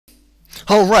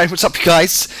Alright, what's up you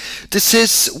guys? This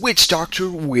is Witch Docter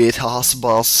with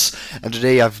Gehassebas, and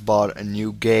today I've bought a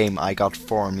new game. I got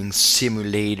Farming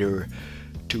Simulator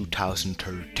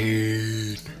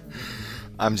 2013.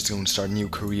 I'm just gonna start a new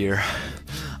career.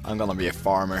 I'm gonna be a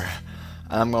farmer,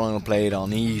 and I'm gonna play it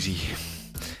on easy.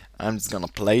 I'm just gonna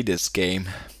play this game.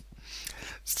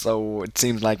 So it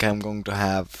seems like I'm gonna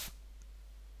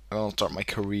start my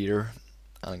career,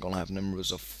 and I'm gonna have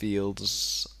numbers of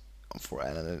fields for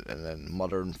a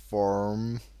modern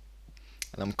farm,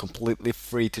 and I'm completely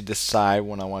free to decide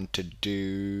what I want to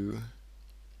do,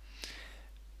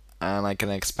 and I can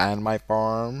expand my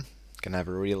farm, can have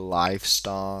a real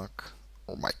livestock.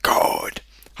 Oh my god,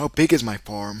 how big is my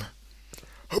farm?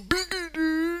 How big is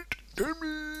it? Tell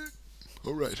me.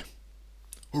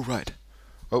 Alright.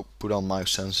 Oh, put on my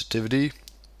sensitivity,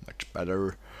 much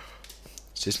better.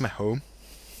 Is this my home?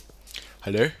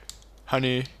 Hello,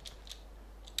 honey?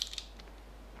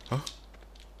 Huh?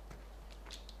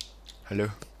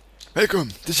 Hello?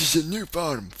 Welcome, this is a new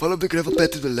farm. Follow the gravel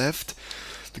path to the left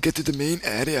to get to the main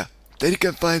area. There you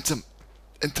can find some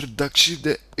introductory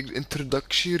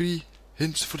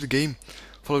hints for the game.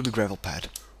 Follow the gravel path.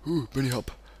 Ooh, bunny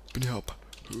hop.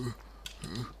 Ooh.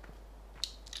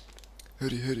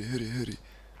 Hurry.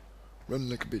 Run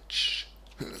like a bitch.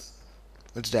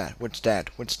 What's that? What's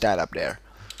that up there?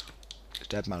 Is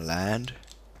that my land?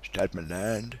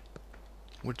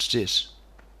 What's this?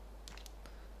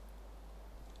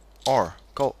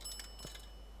 Go.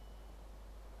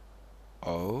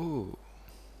 Oh.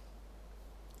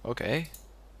 Okay.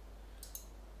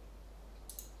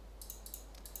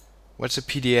 What's a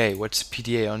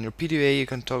PDA? On your PDA you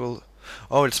can toggle.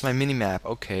 Oh, it's my minimap.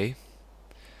 Okay.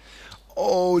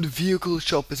 Oh, the vehicle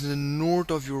shop is in the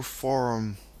north of your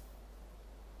farm.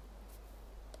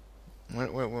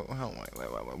 Wait.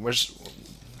 Where's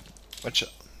what's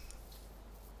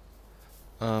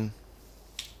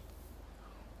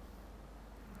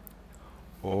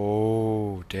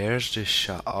Oh, there's the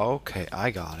shop. Okay, I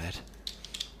got it.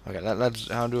 Okay, let's.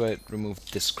 How do I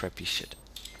remove this crappy shit?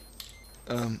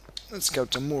 Let's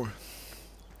scout some more.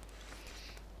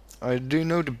 I do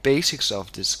know the basics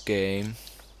of this game.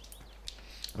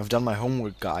 I've done my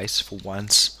homework, guys, for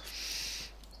once.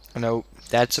 I know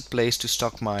that's a place to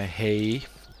stock my hay.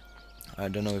 I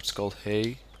don't know if it's called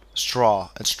hay.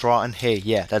 Straw. It's straw and hay.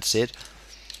 Yeah, that's it.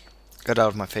 Got out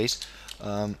of my face.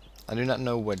 I do not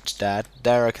know what's that.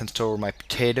 There I can store my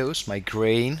potatoes, my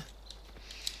grain.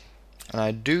 And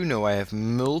I do know I have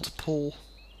multiple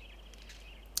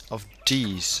of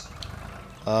these.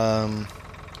 Well,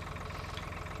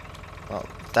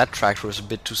 that tractor is a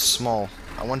bit too small.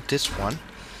 I want this one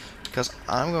because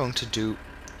I'm going to do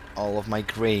all of my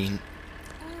grain.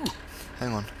 Ooh,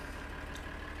 hang on.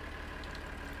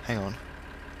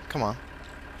 Come on.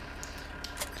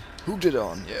 Hooked it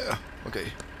on, yeah.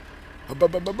 Okay.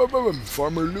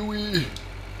 Farmer Louie.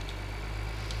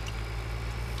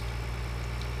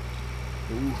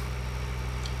 Ooh.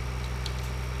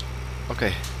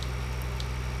 Okay.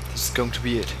 This is going to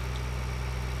be it.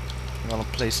 I'm gonna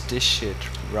place this shit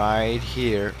right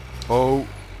here. Oh,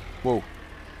 whoa.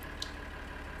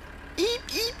 Eep.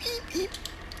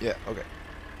 Yeah, okay.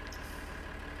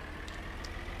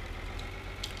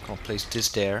 I'm gonna place this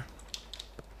there.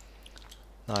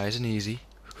 Nice and easy.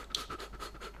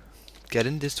 Get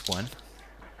in this one.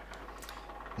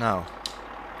 Now.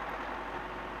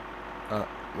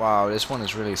 Wow, this one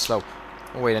is really slow.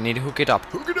 Oh wait, I need to hook it up.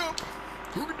 Hook it up.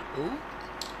 Oh.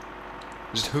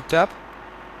 Is it hooked up?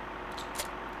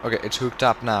 Okay, it's hooked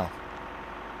up now.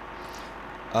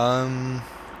 I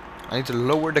need to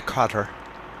lower the cutter.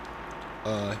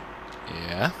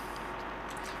 Yeah.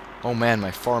 Oh man,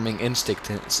 my farming instinct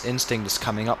is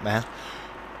coming up, man.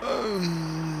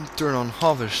 Turn on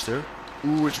harvester.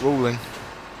 Ooh, it's rolling.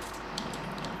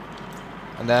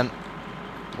 And then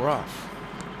we're off.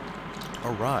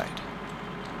 Alright.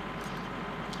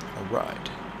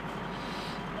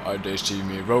 They see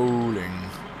me rolling.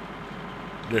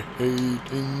 They're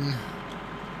hating.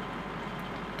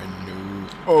 I know.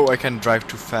 Oh, I can't drive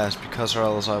too fast because or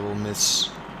else I will miss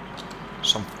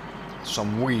some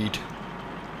weed.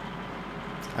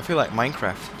 I feel like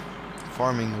Minecraft.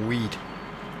 Farming weed.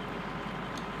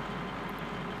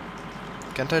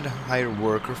 Can't I hire a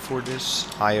worker for this?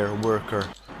 Hire a worker.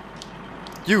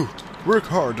 You! Work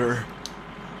harder!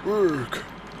 Work!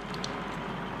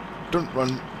 Don't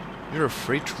run. You're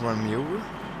afraid to run me over?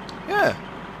 Yeah.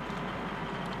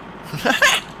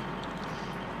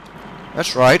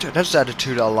 That's right. That's the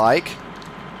attitude I like.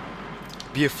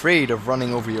 Be afraid of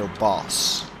running over your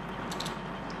boss.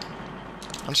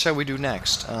 What shall we do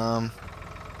next?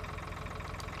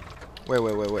 Wait.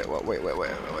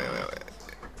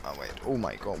 Oh wait, oh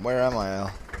my god, where am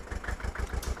I?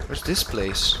 Where's this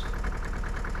place?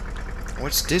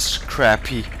 What's this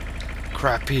crappy?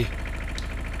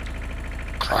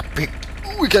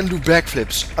 Ooh, we can do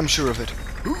backflips, I'm sure of it.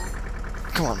 Ooh,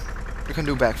 come on, we can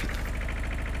do backflip.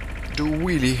 Do a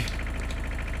wheelie.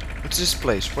 What's this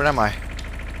place? Where am I?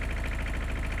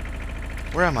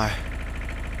 Where am I?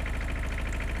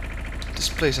 This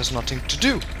place has nothing to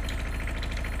do.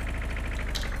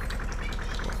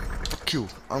 Fuck you,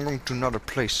 I'm going to another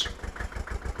place.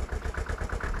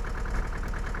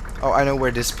 Oh, I know where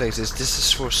this place is. This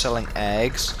is for selling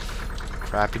eggs.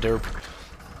 Crappy derp.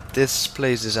 This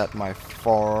place is at my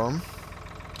farm.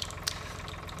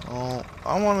 Oh,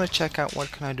 I want to check out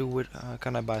what can I do with...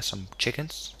 can I buy some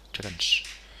chickens? Chickens.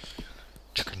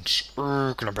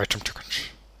 Can I buy some chickens?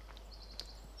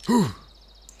 Whew.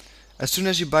 As soon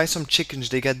as you buy some chickens,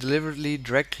 they get delivered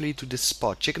directly to this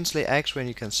spot. Chickens lay eggs when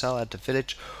you can sell at the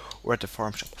village or at the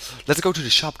farm shop. Let's go to the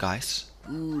shop, guys.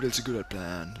 Ooh, that's a good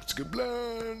plan. That's a good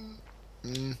plan.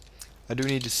 I do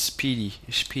need a speedy.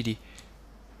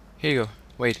 Here you go.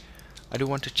 Wait, I do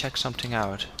want to check something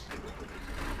out.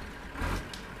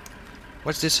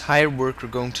 What's this hired worker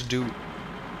going to do?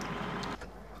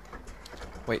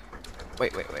 Wait.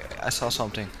 I saw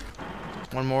something.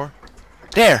 One more.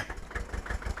 There!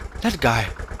 That guy.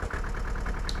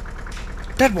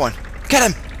 That one.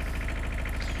 Get him!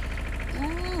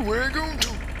 Ooh, where are you going to?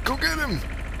 Go get him!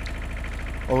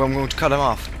 Oh, I'm going to cut him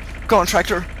off. Go on,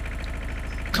 tractor.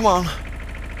 Come on.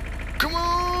 Come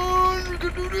on, we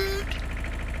can do that.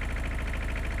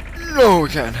 No, we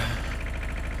can't.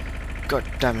 God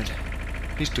damn it.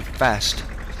 He's too fast.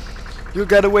 You'll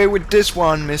get away with this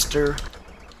one, mister.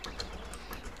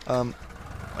 Oh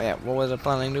yeah, what was I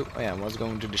planning to do? Oh yeah, I was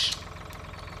going to this.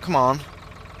 Come on.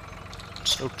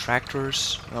 Slow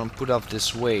tractors. I'm gonna put off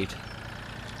this weight.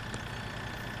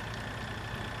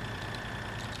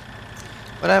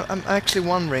 But I'm actually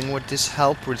wondering what this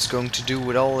helper is going to do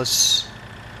with all this...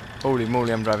 Holy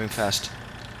moly, I'm driving fast.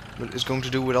 What it's going to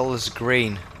do with all this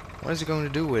grain. What is it going to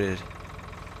do with it?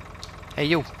 Hey,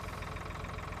 you.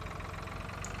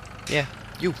 Yeah,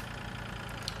 you.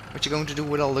 What you going to do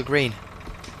with all the grain?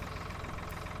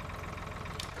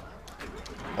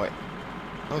 Wait.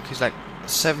 Look, he's like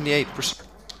 78%.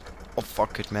 Oh,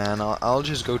 fuck it, man. I'll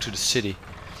just go to the city.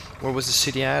 Where was the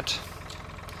city at?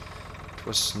 It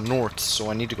was north,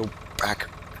 so I need to go back.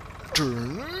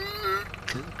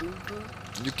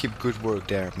 You keep good work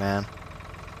there, man.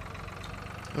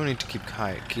 You don't need to keep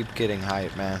getting high,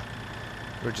 man.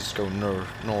 We'll just go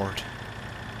north.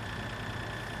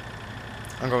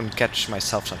 I'm going to catch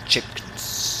myself some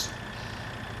chickens.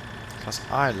 Because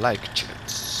I like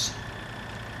chickens.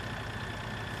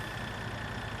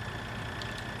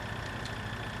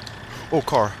 Oh,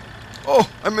 car. Oh,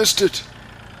 I missed it.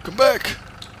 Come back.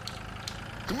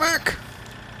 Come back.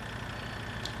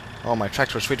 Oh, my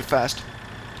tractor is way too fast.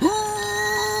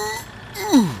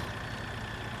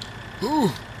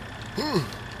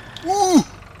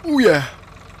 Ooh, yeah.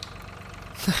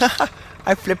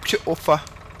 I flipped you over.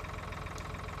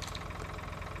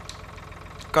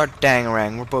 God dang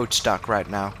rang, we're both stuck right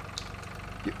now.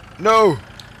 No.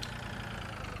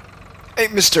 Hey,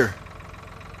 mister.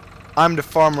 I'm the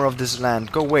farmer of this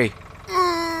land. Go away.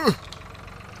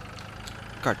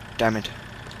 God damn it.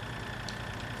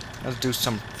 Let's do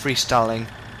some freestyling.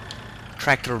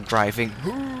 Tractor driving.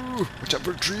 Ooh, watch out for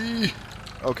a tree.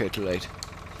 Okay, too late.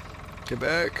 Get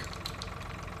back.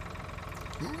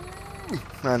 Ooh,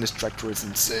 Man, this tractor is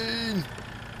insane.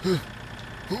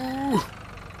 Ooh.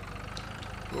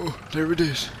 Oh, there it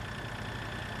is.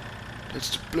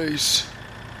 That's the place.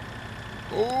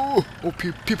 Oh,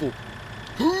 people.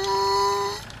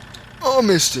 Ooh. Oh,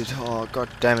 missed it. Oh, god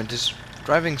damn it. This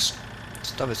driving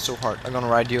stuff is so hard. I'm gonna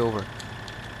ride you over.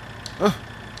 Oh,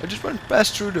 I just went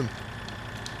past through them.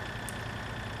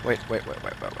 Wait.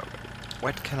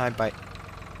 What can I buy?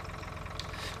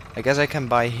 I guess I can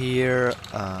buy here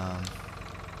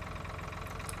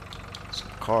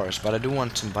some cars, but I do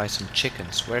want to buy some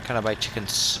chickens. Where can I buy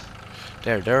chickens?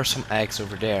 There are some eggs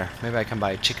over there. Maybe I can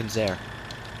buy chickens there.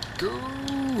 Go.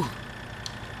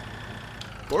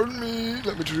 Pardon me,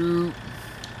 let me through.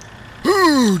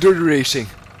 Ooh, dirty racing.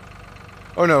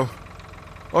 Oh no.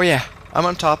 Oh yeah, I'm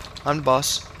on top. I'm the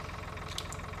boss.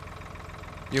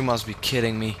 You must be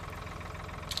kidding me.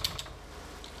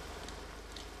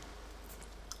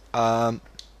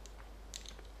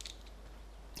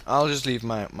 I'll just leave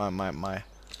my.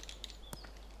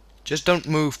 Just don't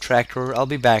move, tractor. I'll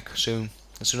be back soon.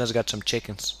 As soon as I got some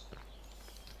chickens.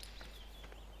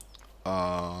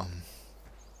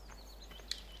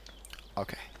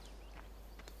 Okay.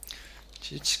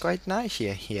 It's quite nice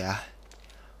here.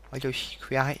 all those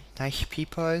quite nice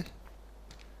people.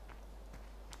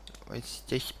 What's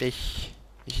this place?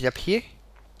 Is it up here?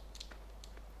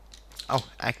 Oh,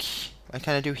 axe. What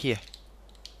can I do here?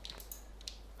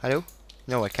 Hello?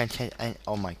 No, I can't sell.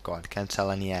 Oh my god, can't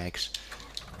sell any eggs.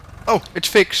 Oh, it's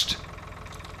fixed.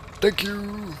 Thank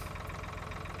you.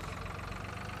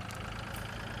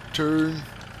 Turn.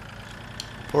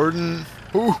 Pardon.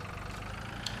 Ooh.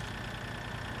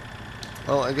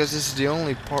 Well, I guess this is the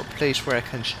only place where I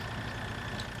can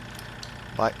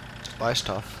buy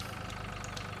stuff.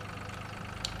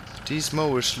 These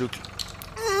mowers look.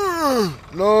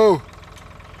 No.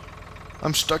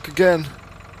 I'm stuck again.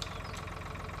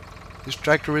 This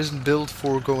tractor isn't built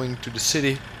for going to the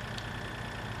city.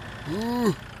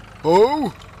 Ooh.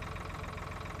 Oh.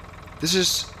 This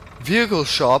is vehicle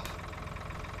shop.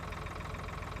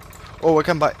 Oh, I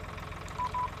can buy.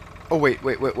 Oh wait.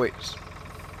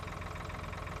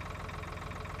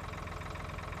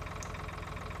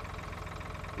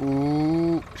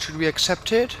 Ooh, should we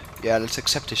accept it? Yeah, let's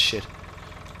accept this shit.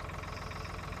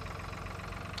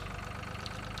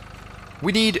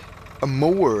 We need a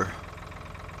mower.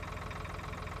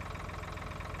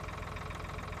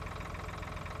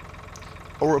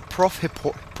 Or a prof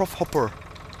hopper.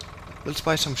 Let's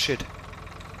buy some shit.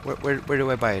 Where do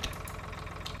I buy it?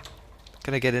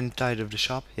 Can I get inside of the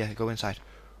shop? Yeah, go inside.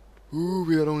 Ooh,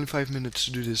 we got only 5 minutes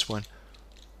to do this one.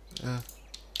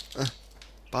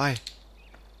 Buy.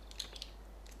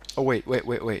 Oh wait.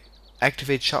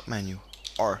 Activate shop menu.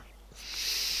 R.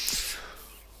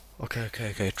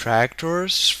 Okay.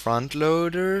 Tractors, front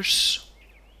loaders.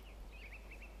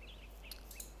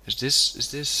 Is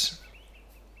this?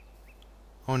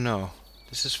 Oh no.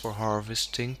 This is for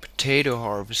harvesting. Potato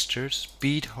harvesters,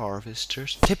 beet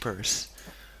harvesters, tippers,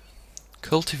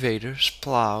 cultivators,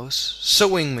 plows,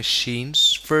 sowing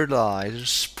machines, fertilizers,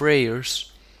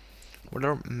 sprayers. What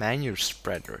are manure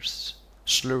spreaders?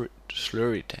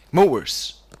 Slurry tank.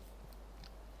 Mowers.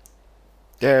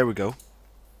 There we go.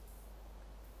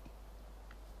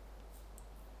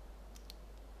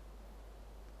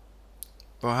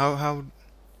 Well, how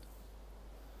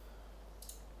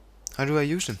do I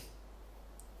use them?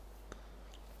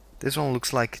 This one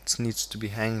looks like it needs to be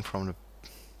hanging from the.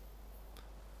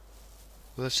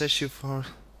 Well, it says you for.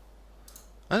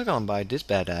 I'm gonna buy this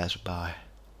badass. Buy.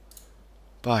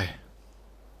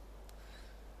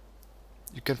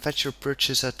 You can fetch your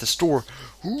purchase at the store.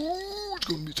 Ooh, it's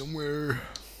gonna be somewhere.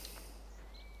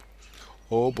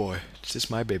 Oh boy, this is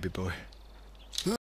my baby boy.